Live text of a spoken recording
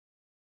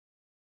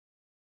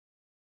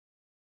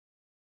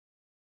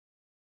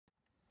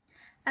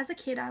As a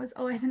kid, I was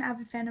always an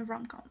avid fan of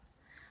rom-coms.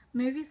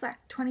 Movies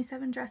like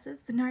 27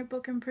 Dresses, The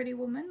Notebook and Pretty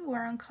Woman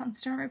were on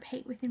constant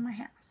repeat within my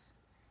house.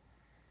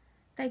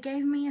 They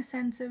gave me a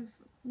sense of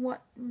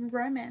what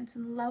romance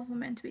and love were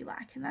meant to be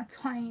like, and that's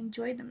why I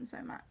enjoyed them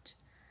so much.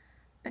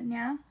 But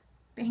now,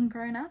 being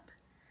grown up,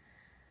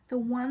 the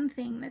one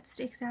thing that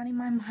sticks out in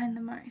my mind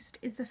the most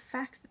is the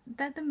fact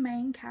that the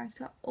main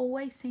character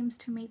always seems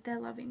to meet their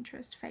love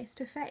interest face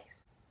to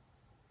face.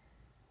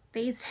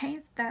 These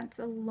days, that's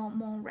a lot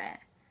more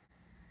rare.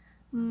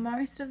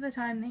 Most of the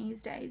time these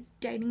days,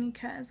 dating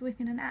occurs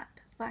within an app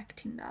like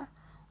Tinder,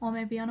 or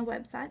maybe on a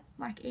website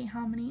like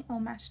eHarmony or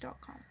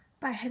Match.com.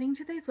 By heading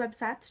to these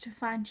websites to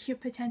find your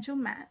potential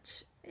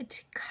match,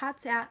 it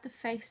cuts out the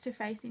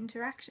face-to-face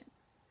interaction.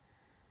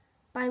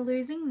 By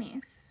losing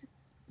this,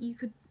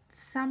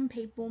 some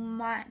people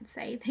might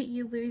say that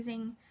you're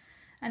losing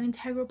an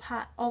integral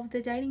part of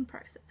the dating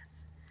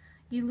process.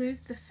 You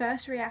lose the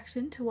first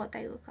reaction to what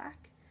they look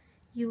like,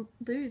 you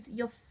lose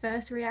your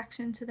first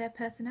reaction to their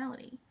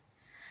personality,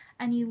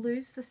 and you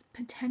lose this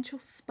potential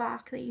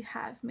spark that you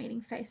have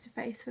meeting face to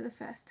face for the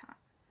first time.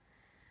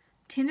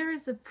 Tinder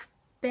is the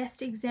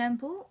best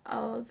example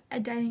of a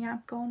dating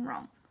app gone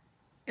wrong.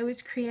 It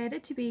was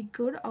created to be a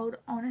good old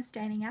honest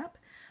dating app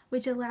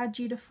which allowed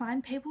you to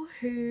find people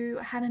who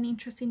had an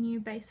interest in you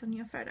based on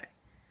your photo.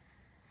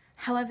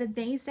 However,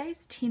 these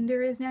days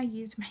Tinder is now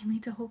used mainly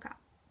to hook up.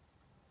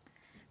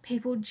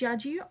 People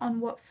judge you on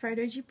what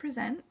photos you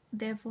present,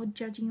 therefore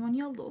judging you on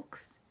your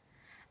looks,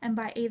 and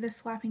by either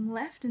swiping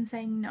left and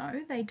saying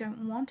no, they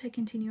don't want to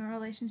continue a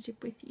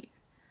relationship with you,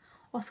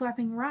 or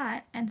swiping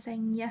right and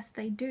saying yes,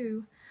 they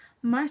do.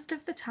 Most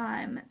of the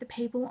time, the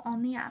people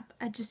on the app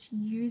are just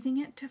using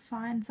it to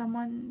find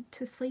someone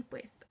to sleep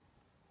with.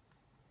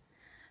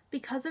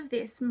 Because of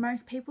this,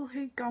 most people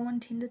who go on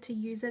Tinder to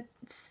use it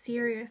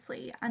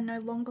seriously are no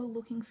longer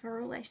looking for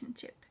a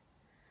relationship.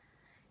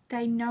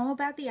 They know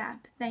about the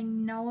app, they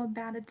know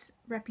about its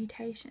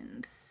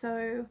reputation,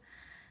 so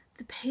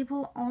the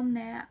people on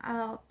there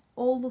are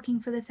all looking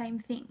for the same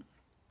thing.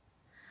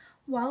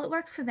 While it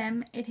works for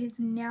them, it is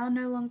now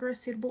no longer a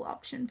suitable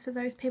option for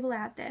those people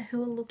out there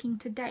who are looking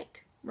to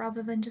date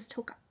rather than just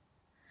hook up.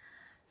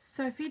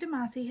 Sophie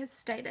DeMasi has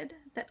stated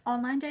that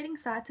online dating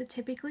sites are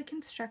typically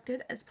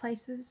constructed as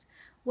places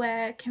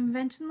where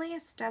conventionally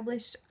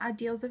established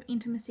ideals of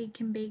intimacy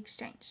can be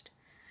exchanged.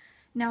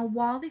 Now,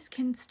 while this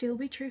can still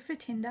be true for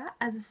Tinder,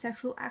 as a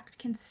sexual act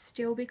can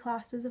still be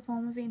classed as a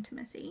form of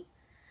intimacy,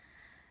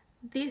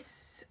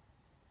 this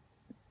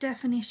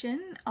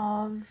definition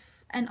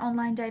of an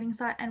online dating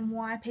site and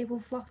why people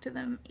flock to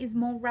them is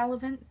more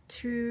relevant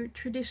to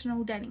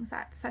traditional dating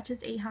sites such as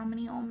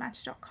eHarmony or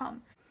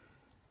Match.com.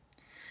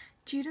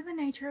 Due to the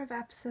nature of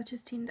apps such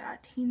as Tinder,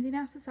 teens in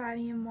our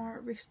society are more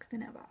at risk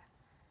than ever.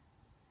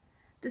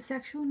 The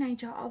sexual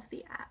nature of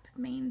the app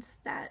means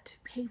that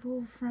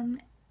people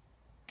from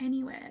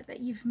anywhere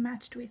that you've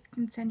matched with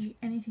can send you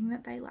anything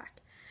that they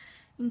like,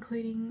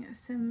 including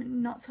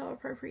some not so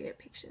appropriate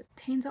pictures.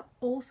 Teens are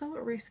also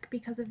at risk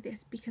because of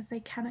this, because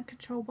they cannot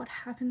control what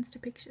happens to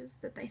pictures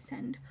that they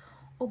send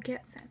or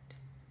get sent.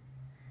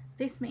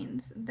 This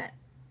means that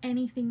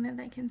anything that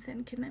they can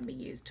send can then be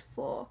used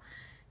for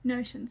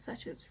notions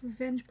such as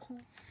revenge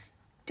porn.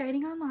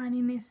 Dating online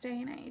in this day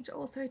and age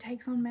also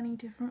takes on many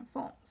different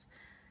forms.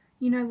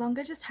 You no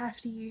longer just have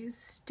to use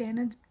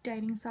standard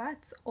dating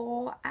sites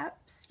or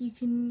apps. You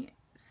can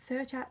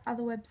search out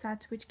other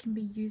websites which can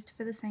be used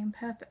for the same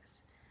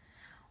purpose.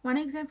 One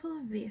example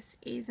of this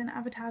is an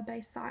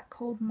avatar-based site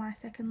called My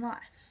Second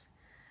Life.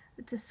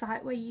 It's a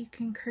site where you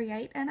can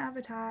create an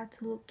avatar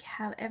to look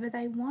however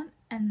they want,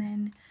 and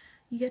then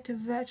you get to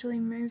virtually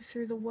move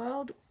through the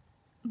world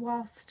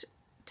whilst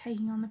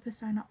taking on the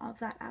persona of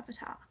that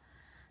avatar.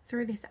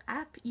 Through this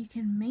app, you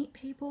can meet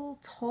people,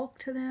 talk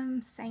to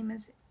them, same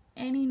as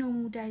any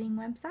normal dating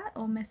website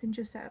or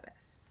messenger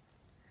service.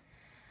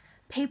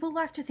 People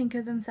like to think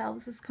of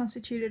themselves as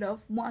constituted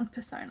of one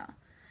persona,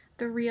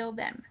 the real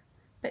them.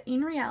 But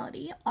in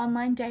reality,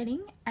 online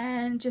dating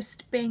and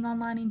just being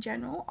online in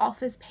general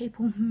offers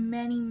people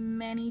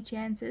many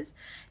chances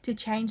to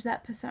change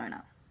that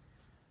persona.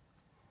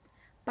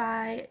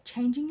 By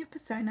changing your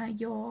persona,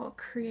 you're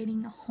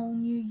creating a whole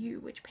new you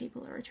which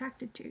people are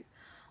attracted to,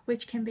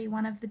 which can be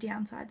one of the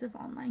downsides of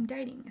online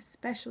dating,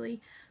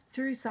 especially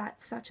through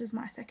sites such as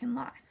My Second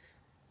Life.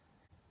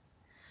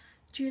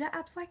 Due to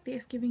apps like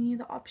this giving you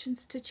the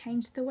options to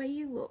change the way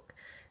you look,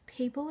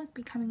 people are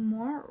becoming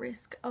more at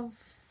risk of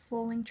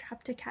falling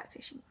trapped to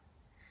catfishing.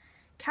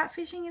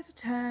 Catfishing is a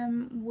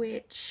term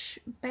which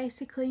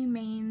basically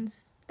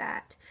means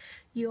that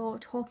you're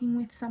talking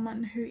with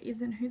someone who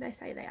isn't who they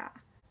say they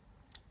are.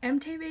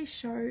 MTV's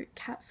show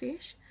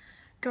Catfish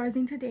goes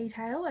into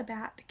detail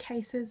about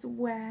cases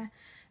where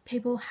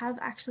people have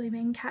actually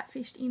been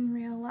catfished in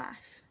real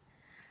life.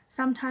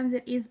 Sometimes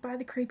it is by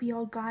the creepy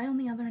old guy on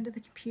the other end of the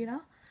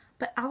computer,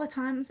 but other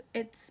times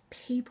it's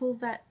people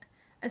that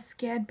are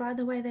scared by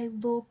the way they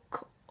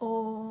look,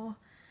 or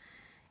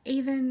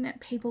even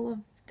people of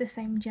the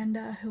same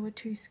gender who are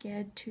too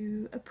scared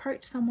to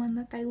approach someone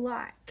that they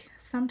like.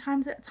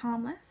 Sometimes it's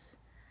harmless,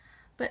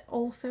 but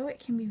also it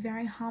can be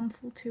very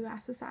harmful to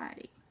our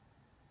society.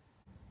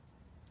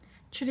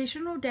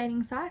 Traditional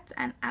dating sites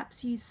and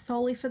apps used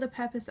solely for the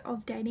purpose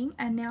of dating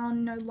are now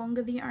no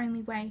longer the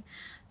only way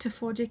to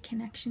forge a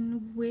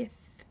connection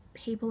with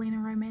people in a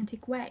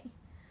romantic way.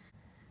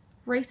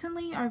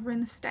 Recently, over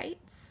in the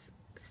States,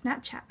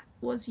 Snapchat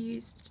was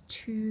used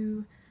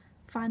to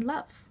find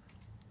love.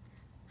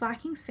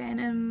 Vikings fan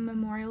and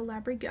Memorial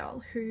Library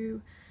girl who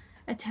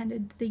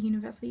attended the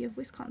University of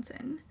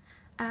Wisconsin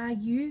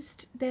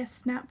used their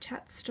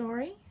Snapchat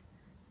story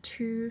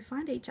to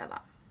find each other.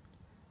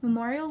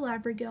 Memorial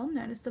Library girl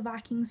noticed the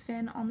Vikings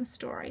fan on the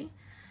story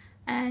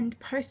and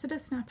posted a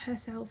snap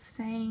herself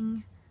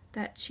saying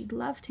that she'd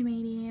love to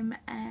meet him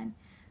and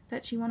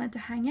that she wanted to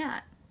hang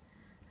out.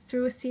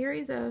 Through a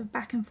series of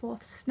back and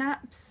forth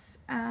snaps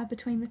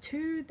between the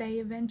two, they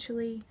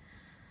eventually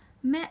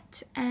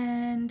met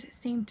and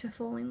seemed to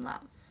fall in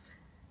love.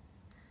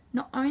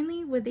 Not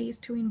only were these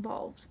two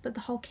involved, but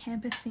the whole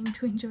campus seemed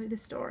to enjoy the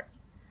story.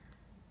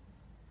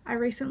 I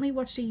recently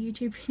watched a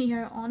YouTube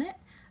video on it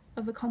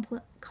of a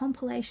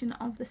compilation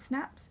of the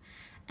snaps,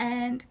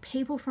 and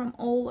people from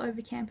all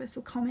over campus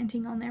were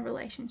commenting on their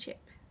relationship.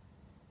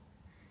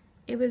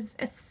 It was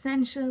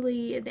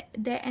essentially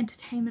their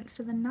entertainment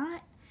for the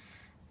night,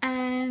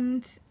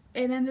 and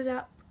it ended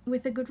up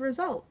with a good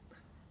result.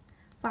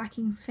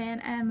 Vikings fan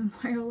and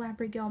Memorial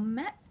Library girl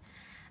met,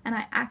 and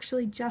I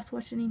actually just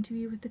watched an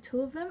interview with the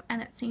two of them,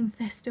 and it seems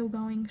they're still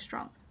going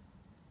strong.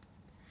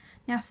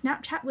 Now,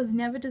 Snapchat was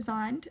never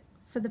designed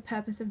for the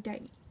purpose of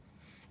dating.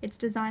 It's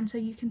designed so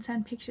you can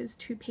send pictures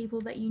to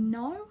people that you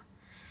know,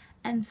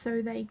 and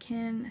so they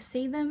can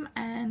see them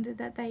and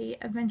that they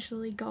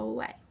eventually go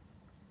away.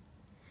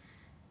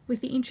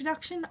 With the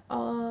introduction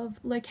of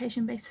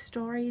location-based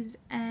stories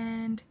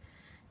and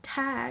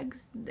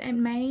tags, it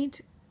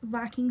made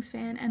Vikings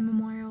fan and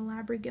Memorial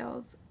Library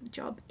girl's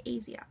job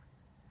easier.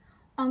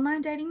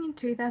 Online dating in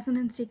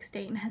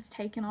 2016 has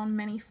taken on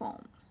many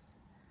forms.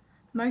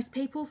 Most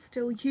people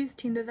still use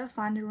Tinder to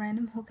find a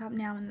random hookup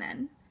now and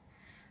then.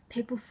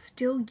 People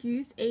still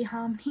use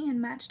eHarmony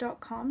and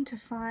Match.com to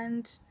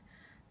find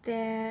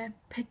their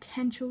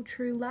potential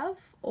true love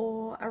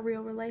or a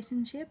real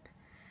relationship.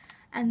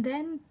 And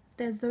then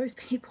there's those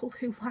people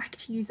who like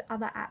to use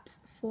other apps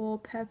for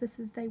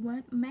purposes they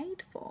weren't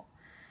made for.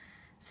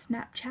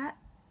 Snapchat,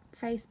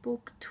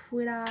 Facebook,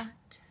 Twitter,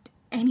 just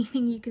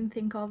anything you can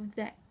think of.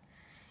 That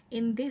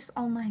in this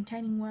online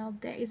dating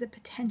world there is a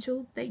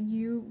potential that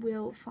you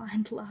will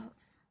find love.